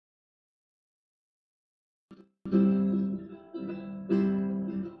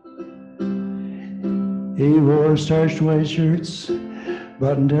He wore starched white shirts,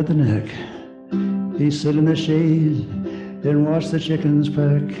 buttoned at the neck. He'd sit in the shade and watch the chickens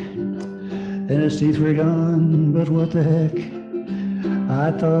peck. And his teeth were gone, but what the heck?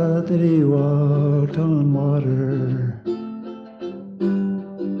 I thought that he walked on water.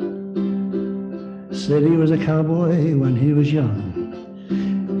 Said he was a cowboy when he was young.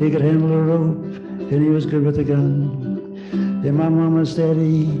 He could handle a rope and he was good with a gun. And my mama's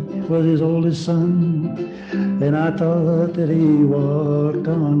daddy was his oldest son. And I thought that he walked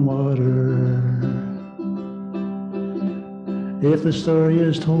on water. If the story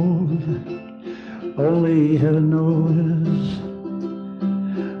is told, only heaven knows.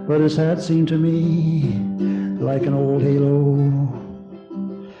 But his hat seemed to me like an old halo.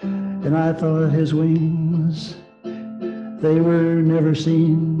 And I thought his wings, they were never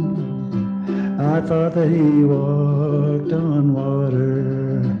seen. I thought that he walked on water.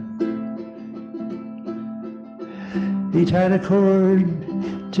 He tied a cord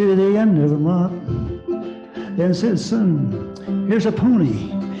to the end of a mop and said, "Son, here's a pony,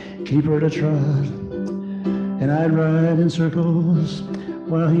 keep her to trot." And I'd ride in circles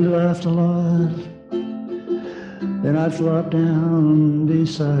while he laughed a lot. Then I'd flop down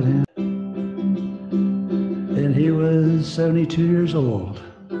beside him. And he was 72 years old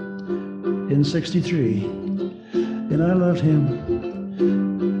in 63. And I loved him,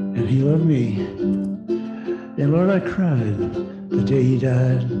 and he loved me. And Lord, I cried the day he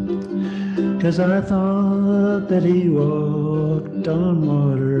died, 'cause I thought that he walked on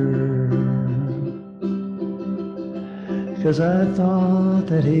water. 'Cause I thought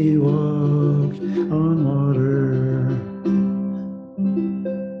that he walked on water.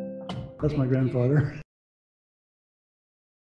 That's my grandfather.